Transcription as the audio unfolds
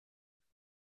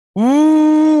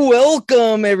Ooh,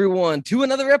 welcome everyone to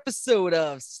another episode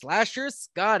of Slasher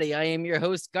Scotty. I am your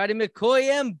host, Scotty McCoy,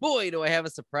 and boy, do I have a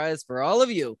surprise for all of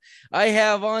you. I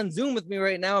have on Zoom with me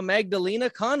right now Magdalena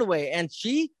Conway, and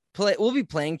she will be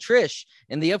playing Trish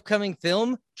in the upcoming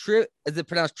film. Is it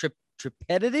pronounced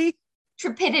Tripidity?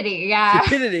 Trepidity, yeah.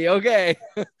 Tripidity. Okay.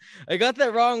 I got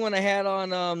that wrong when I had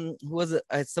on who was it?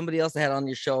 Somebody else I had on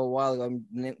your show a while ago.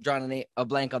 I'm drawing a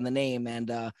blank on the name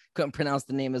and couldn't pronounce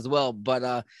the name as well. But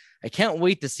I can't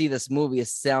wait to see this movie. It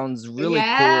sounds really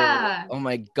cool. Yeah. Oh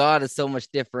my god, it's so much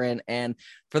different. And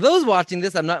for those watching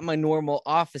this, I'm not in my normal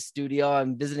office studio.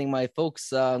 I'm visiting my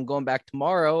folks. I'm going back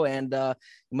tomorrow, and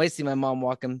you might see my mom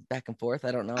walking back and forth.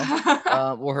 I don't know.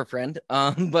 Or her friend.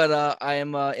 But I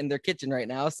am in their kitchen right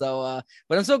now. So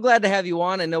but I'm so glad to have you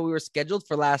on. I know we were scheduled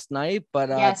for last night, but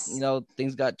Yes.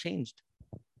 things got changed.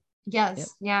 Yep.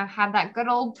 Yes. Yeah. Had that good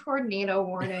old tornado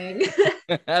warning.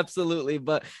 Absolutely.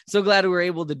 But so glad we were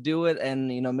able to do it and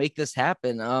make this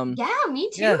happen. Yeah, me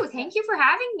Yeah, too. Thank you for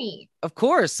having me. of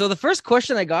course. So the first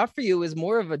question I got for you is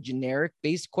more of a generic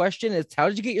based question. It's how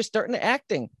did you get your start into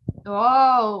acting?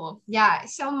 Oh, yeah.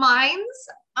 So mine's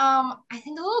I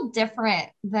think a little different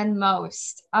than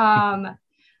most.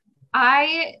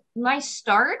 I my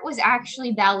start was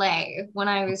actually ballet when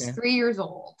I was Okay. 3 years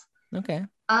old. Okay.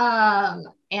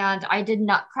 And I did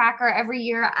Nutcracker every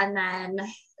year, and then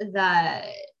the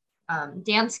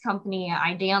dance company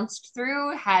I danced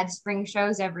through had spring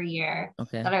shows every year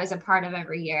Okay. that I was a part of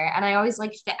every year. And I always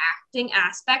liked the acting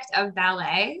aspect of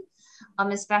ballet,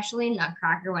 especially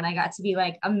Nutcracker when I got to be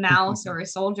like a mouse or a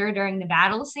soldier during the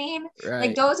battle scene. Like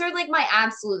Right. those are like my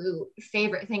absolute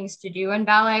favorite things to do in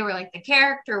ballet, were like the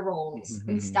character roles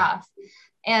and stuff.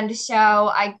 And so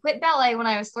I quit ballet when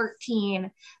I was 13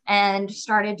 and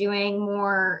started doing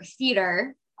more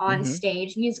theater on Hmm.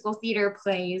 stage, musical theater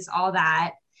plays, all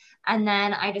that. And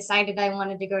then I decided I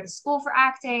wanted to go to school for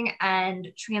acting and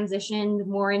transitioned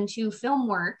more into film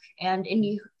work and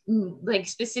indie, like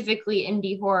specifically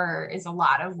indie horror is a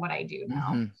lot of what I do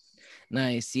now. Hmm.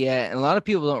 Nice. Yeah. And a lot of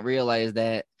people don't realize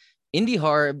that indie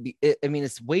horror, I mean,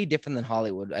 it's way different than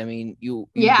Hollywood. I mean, you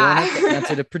don't have to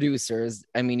answer Yeah. to producers.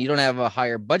 I mean, you don't have a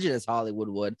higher budget as Hollywood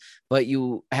would, but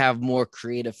you have more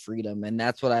creative freedom. And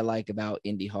that's what I like about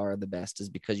indie horror the best is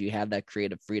because you have that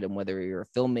creative freedom, whether you're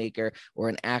a filmmaker or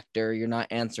an actor, you're not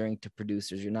answering to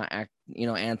producers. You're not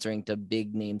answering to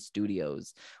big name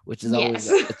studios, which is always,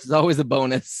 Yes. it's always a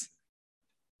bonus.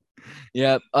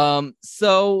 Yeah.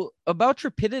 So about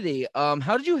Trepidity,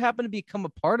 how did you happen to become a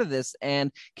part of this?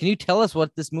 And can you tell us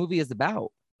what this movie is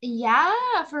about? Yeah,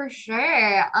 for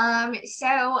sure.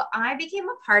 So I became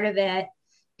a part of it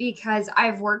because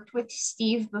I've worked with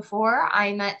Steve before.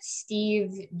 I met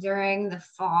Steve during the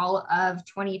fall of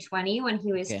 2020 when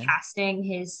he was Okay. casting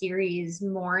his series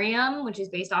Morium, which is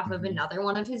based off of Hmm. another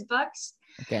one of his books.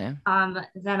 Okay.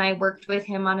 Then I worked with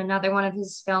him on another one of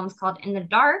his films called In the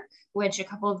Dark, which a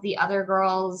couple of the other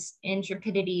girls in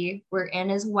Trepidity were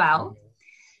in as well.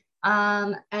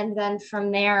 And then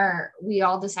from there, we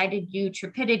all decided to do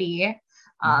Trepidity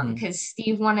Hmm. because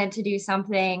Steve wanted to do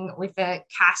something with a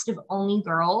cast of only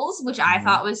girls, which I Hmm.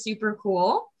 thought was super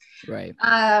cool. Right.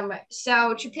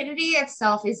 So Trepidity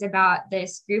itself is about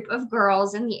this group of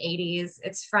girls in the 80s.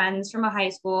 It's friends from a high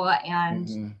school, and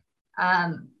Hmm.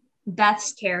 um,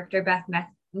 Beth's character,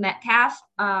 Metcalf,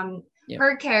 Yep.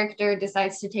 her character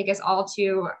decides to take us all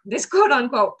to this quote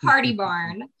unquote party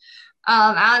barn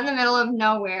out in the middle of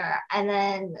nowhere, and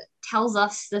then tells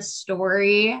us the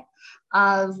story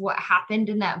of what happened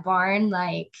in that barn,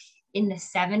 like in the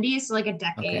 70s, so like a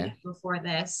decade Okay. before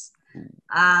this.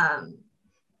 Um,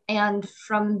 and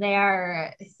from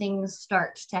there, things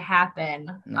start to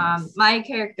happen. Nice. My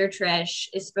character Trish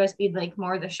is supposed to be like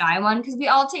more the shy one because we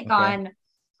all take Okay.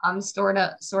 on sort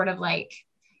of like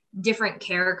different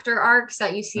character arcs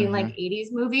that you see in like Hmm. 80s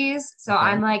movies. So Okay.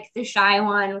 I'm like the shy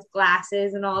one with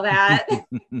glasses and all that.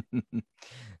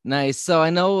 Nice. So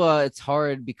I know it's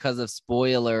hard because of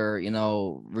spoiler,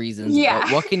 reasons, but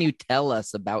Yeah. what can you tell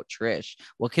us about Trish?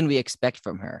 What can we expect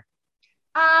from her?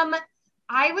 Um,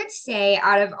 I would say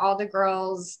out of all the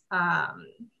girls,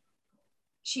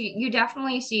 you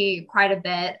definitely see quite a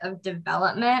bit of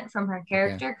development from her Okay.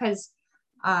 character because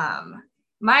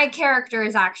my character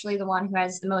is actually the one who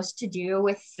has the most to do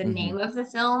with the Hmm. name of the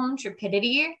film,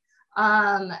 Trepidity,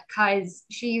 because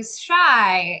she's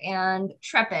shy and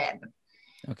trepid.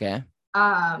 Okay.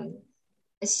 Um,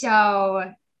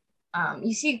 so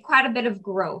you see quite a bit of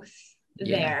growth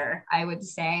Yeah. there, I would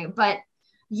say. But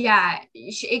yeah,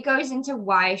 it goes into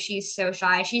why she's so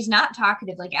shy. She's not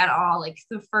talkative like at all. Like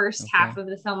the first half Okay. of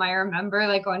the film, I remember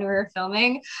like when we were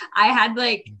filming, I had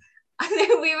like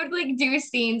we would like do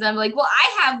scenes. I'm like, well,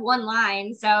 I have one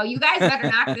line, so you guys better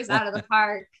knock this out of the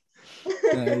park.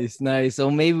 Nice. So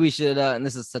maybe we should, and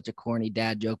this is such a corny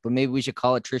dad joke, but maybe we should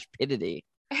call it Trish Pittity.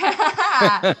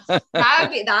 That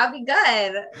would be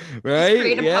good. Just Right?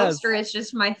 create a Yes. poster. It's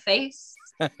just my face.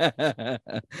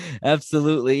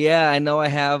 Absolutely. Yeah, I know I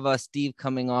have Steve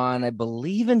coming on, I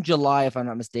believe in July, if I'm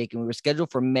not mistaken. We were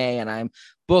scheduled for May and I'm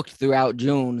booked throughout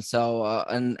June. So,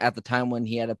 and at the time when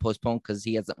he had to postpone because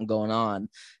he had something going on.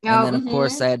 And then, of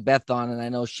course, I had Beth on, and I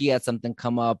know she had something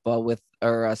come up with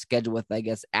or schedule with, I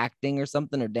guess, acting or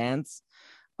something or dance.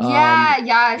 Yeah.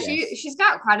 Yes. She's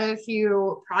got quite a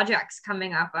few projects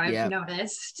coming up, I've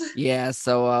noticed. Yeah,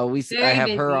 so I Very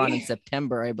have her on in busy.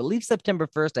 September. I believe September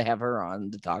 1st I have her on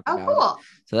to talk Oh, about it. cool.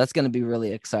 So that's going to be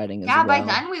really exciting as Yeah, by well.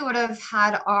 then we would have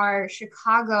had our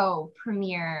Chicago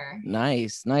premiere.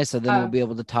 Nice. So then we'll be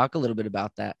able to talk a little bit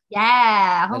about that.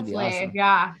 Yeah, That'd be hopefully. awesome.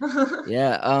 Yeah.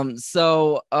 Yeah.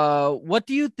 So what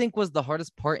do you think was the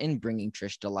hardest part in bringing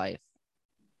Trish to life?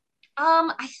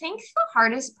 I think the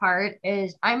hardest part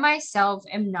is I myself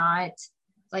am not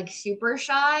like super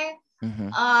shy. Mm-hmm.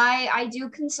 I do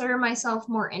consider myself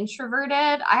more introverted.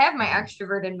 I have my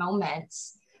extroverted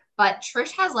moments, but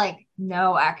Trish has like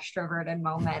no extroverted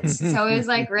moments. So it was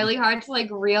like really hard to like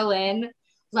reel in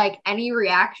like any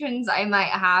reactions I might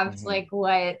have to like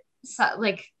what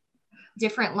like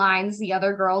different lines the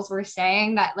other girls were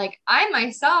saying that like I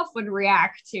myself would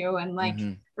react to and like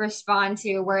respond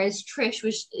to, whereas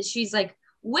she's like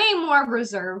way more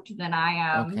reserved than I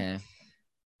am. Okay.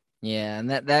 Yeah, and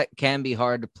that can be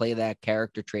hard to play that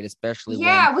character trait, especially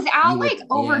without like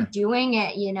overdoing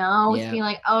it, with being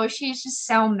like, oh, she's just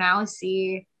so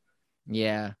mousy.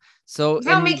 Yeah. So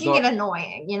without making it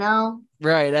annoying,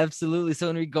 Right, absolutely. So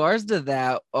in regards to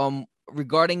that,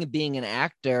 regarding being an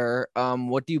actor,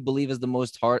 what do you believe is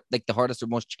the hardest or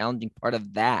most challenging part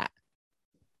of that?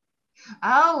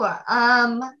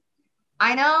 I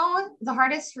know the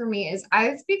hardest for me is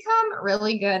I've become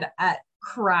really good at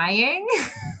crying.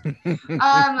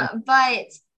 But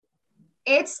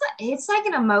it's like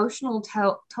an emotional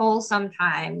toll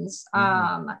sometimes.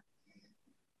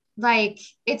 Like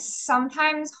it's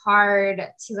sometimes hard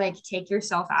to like take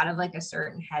yourself out of like a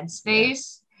certain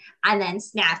headspace and then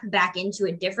snap back into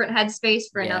a different headspace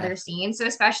for another scene. So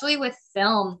especially with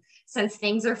film, since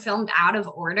things are filmed out of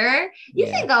order, you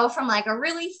can go from like a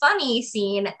really funny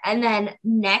scene and then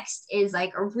next is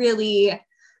like a really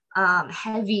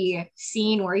heavy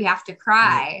scene where you have to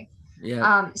cry.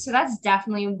 So that's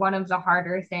definitely one of the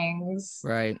harder things.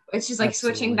 Right. It's just like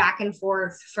switching back and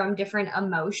forth from different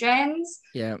emotions.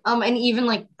 And even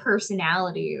like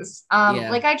personalities.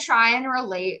 Like I try and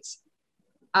relate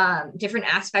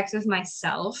different aspects of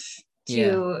myself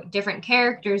to different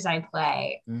characters I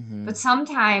play. But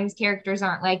sometimes characters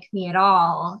aren't like me at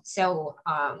all. So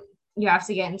you have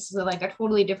to get into like a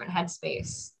totally different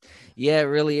headspace. Yeah, it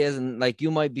really is. And like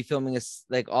you might be filming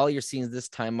like all your scenes this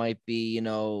time might be,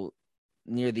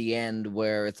 near the end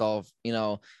where it's all,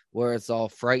 where it's all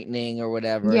frightening or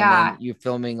whatever. Yeah. And then you're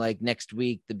filming like next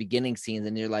week, the beginning scenes,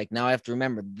 and you're like, now I have to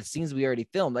remember the scenes we already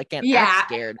filmed. I can't act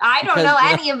scared. I don't know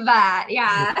any of that.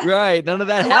 Yeah. Right. None of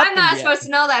that happened. I'm not supposed to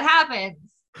know that happens.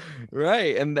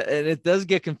 Right. And it does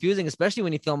get confusing, especially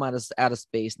when you film out of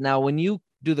space. Now, when you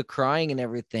do the crying and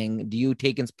everything, do you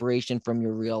take inspiration from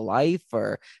your real life,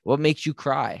 or what makes you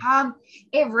cry?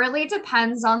 It really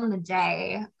depends on the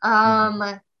day.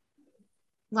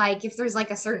 Like if there's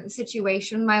like a certain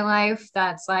situation in my life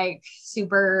that's like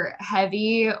super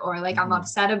heavy or like I'm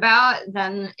upset about,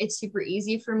 then it's super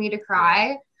easy for me to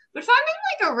cry. But if I'm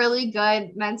in like a really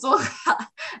good mental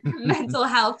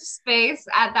health space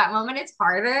at that moment, it's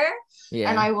harder.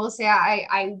 And I will say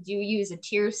I do use a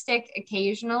tear stick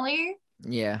occasionally.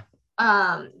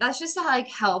 That's just to like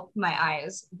help my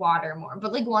eyes water more.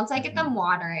 But like once I get them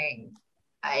watering,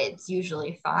 it's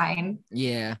usually fine.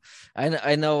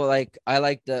 I know, like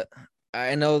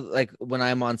I know like when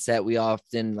I'm on set, we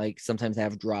often like sometimes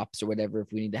have drops or whatever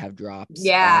if we need to have drops.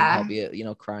 Help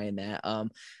you crying that.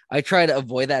 I try to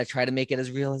avoid that. I try to make it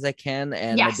as real as I can.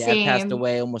 And my dad passed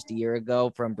away almost a year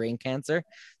ago from brain cancer.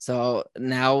 So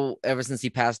now ever since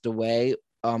he passed away,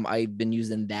 I've been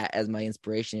using that as my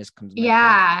inspiration. It just comes but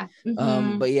I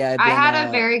had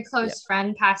a very close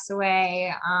friend pass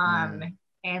away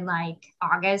in like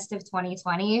August of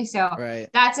 2020. So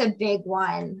that's a big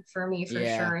one for me for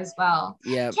sure as well.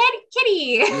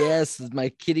 Kitty. Yes, my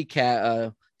kitty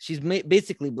cat. She's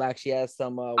basically black. She has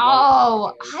some I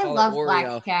love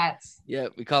black cats. Yeah,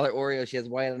 we call her Oreo. She has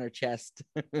white on her chest.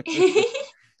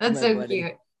 That's so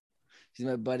cute. She's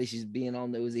my buddy. She's being all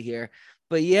nosy here.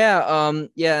 But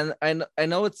and I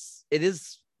know it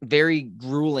is very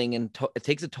grueling, and it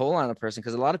takes a toll on a person,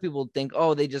 because a lot of people think,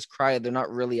 oh, they just cry, they're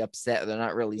not really upset, they're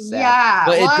not really sad. Yeah,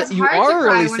 But well, it's you hard to are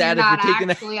cry really when you're sad if you're not taking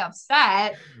that. actually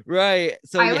upset. Right.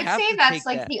 So I you would have say to that's take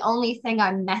like that. the only thing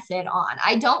I'm method on.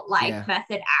 I don't like Yeah.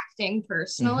 method acting Hmm.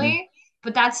 personally,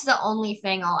 but that's the only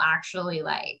thing I'll actually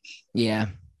Yeah.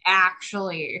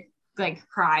 actually like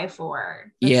cry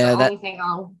for. That's the Yeah, only thing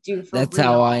I'll do for that's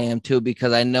how I real. am too,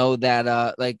 because I know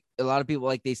that like a lot of people,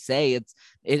 like they say, it's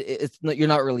not, you're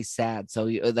not really sad. So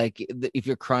if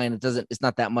you're crying, it's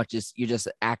not that much, you're just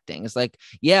acting. It's like,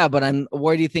 yeah, but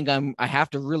where do you think I have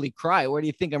to really cry? Where do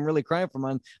you think I'm really crying from?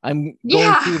 I'm going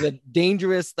Yeah. through the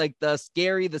dangerous, like the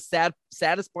scary, the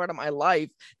saddest part of my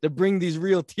life to bring these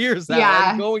real tears out. I'm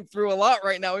Yeah. going through a lot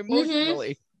right now Mm-hmm.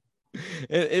 emotionally.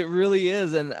 It really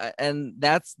is. And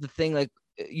that's the thing. Like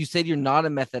you said, you're not a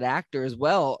method actor as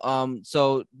well.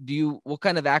 So what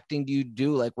kind of acting do you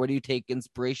do? Like, where do you take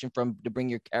inspiration from to bring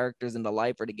your characters into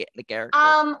life, or to get into character?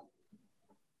 Um,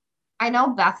 I know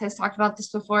Beth has talked about this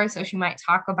before, so she might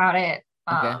talk about it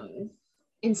Okay.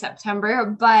 in September,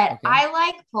 but Okay. I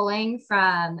like pulling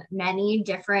from many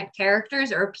different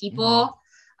characters or Hmm. people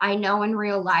I know in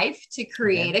real life to Okay.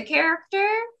 create a character.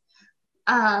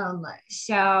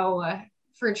 So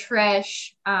for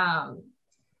Trish,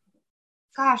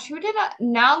 gosh, who did I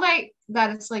now like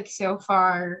that it's like so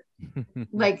far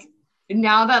like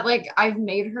now that like I've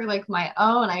made her like my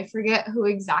own, I forget who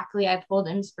exactly I pulled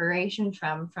inspiration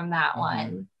from that Hmm.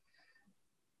 one.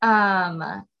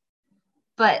 Um,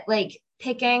 but like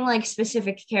picking like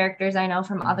specific characters I know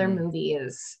from other Hmm.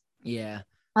 movies. Yeah.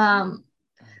 Um,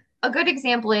 a good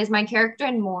example is my character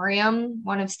in Morium,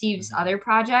 one of Steve's Hmm. other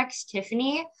projects,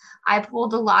 Tiffany. I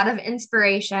pulled a lot of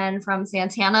inspiration from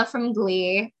Santana from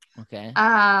Glee, Okay.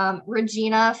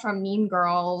 Regina from Mean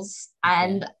Girls,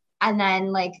 Okay. and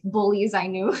then like bullies I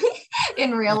knew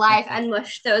in real life, and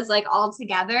mushed those like all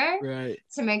together Right.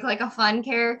 to make like a fun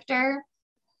character.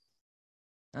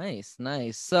 Nice.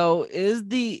 Nice. So is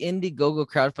the Indiegogo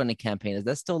crowdfunding campaign, is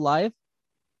that still live?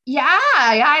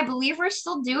 Yeah, yeah, I believe we're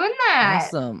still doing that.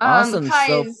 Awesome. Awesome.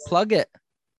 So Because plug it.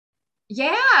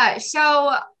 yeah,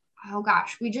 so oh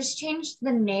gosh, we just changed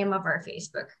the name of our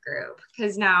Facebook group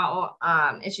because now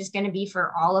it's just going to be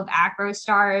for all of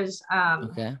Acrostar's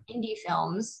Okay. indie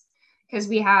films, because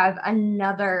we have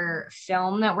another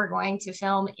film that we're going to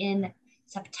film in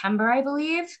September, I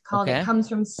believe, called It Okay. Comes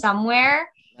From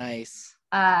Somewhere. Nice.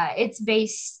 It's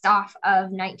based off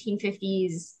of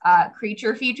 1950s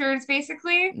creature features,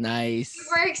 basically. Nice.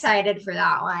 Super excited for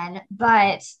that one.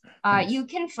 But Nice. you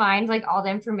can find like all the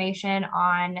information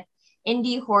on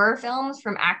indie horror films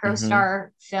from Mm-hmm. Acrostar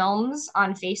Films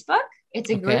on Facebook. It's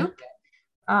a Okay. group.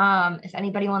 If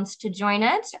anybody wants to join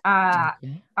it,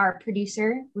 Okay. our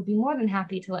producer would be more than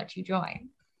happy to let you join.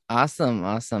 Awesome.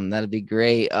 Awesome. That'd be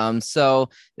great. So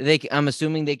I'm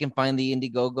assuming they can find the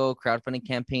Indiegogo crowdfunding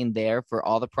campaign there for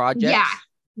all the Yeah, projects.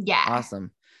 yeah.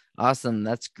 Awesome. Awesome.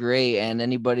 That's great. And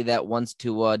anybody that wants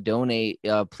to donate,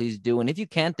 please do. And if you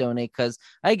can't donate, because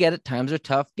I get it, times are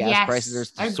tough, gas prices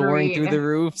are Yes, soaring through the agreed.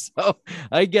 roof. So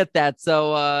I get that.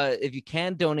 So if you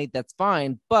can donate, that's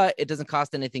fine, but it doesn't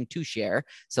cost anything to share.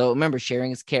 So remember,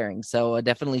 sharing is caring. So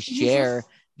definitely share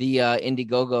the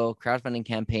Indiegogo crowdfunding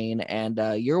campaign, and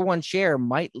your one share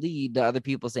might lead to other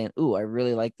people saying, "Ooh, I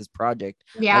really like this project.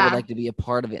 I would Yeah. like to be a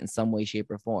part of it in some way,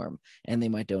 shape, or form," and they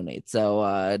might donate.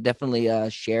 So definitely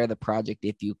share the project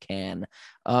if you can.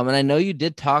 And I know you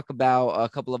did talk about a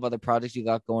couple of other projects you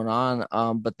got going on,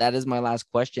 but that is my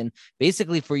last question.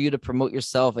 Basically, for you to promote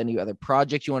yourself, any other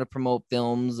projects you want to promote,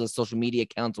 films, social media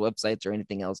accounts, websites, or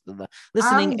anything else to the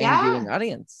listening and Yeah. viewing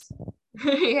audience.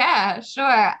 Yeah,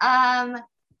 sure.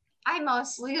 I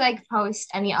mostly like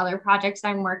post any other projects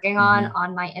I'm working Mm-hmm.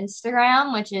 on my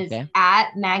Instagram, which is Okay.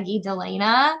 at Maggie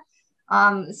Delena,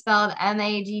 spelled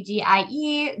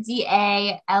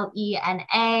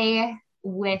Maggiedalena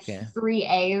with Okay. 3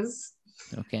 A's.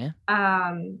 Okay.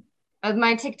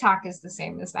 My TikTok is the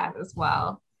same as that as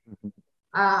well.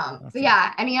 But Awesome.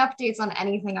 yeah, any updates on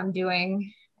anything I'm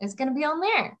doing is gonna be on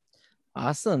there.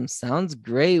 Awesome. Sounds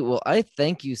great. Well, I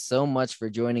thank you so much for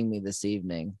joining me this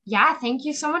evening. Yeah, thank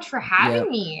you so much for Yeah, having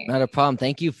me. not a problem.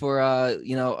 Thank you for I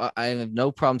have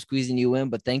no problem squeezing you in,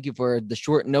 but thank you for the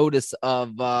short notice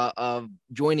of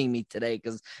joining me today,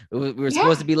 because we were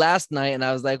supposed Yeah. to be last night and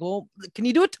I was like, well, can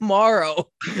you do it tomorrow?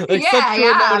 Like such Yeah,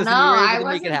 short yeah. notice, No, and you were able I to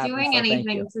make it wasn't happen. doing So thank you.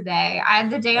 anything today. I had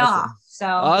the day off. Awesome. So,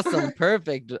 Awesome.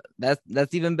 Perfect.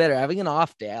 That's even better. Having an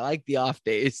off day. I like the off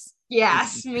days.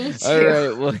 yes, me All too.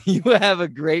 right. Well, you have a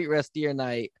great rest of your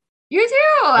night. You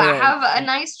too. All right. Have a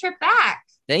nice trip back.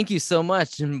 Thank you so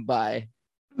much, and bye.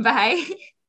 Bye.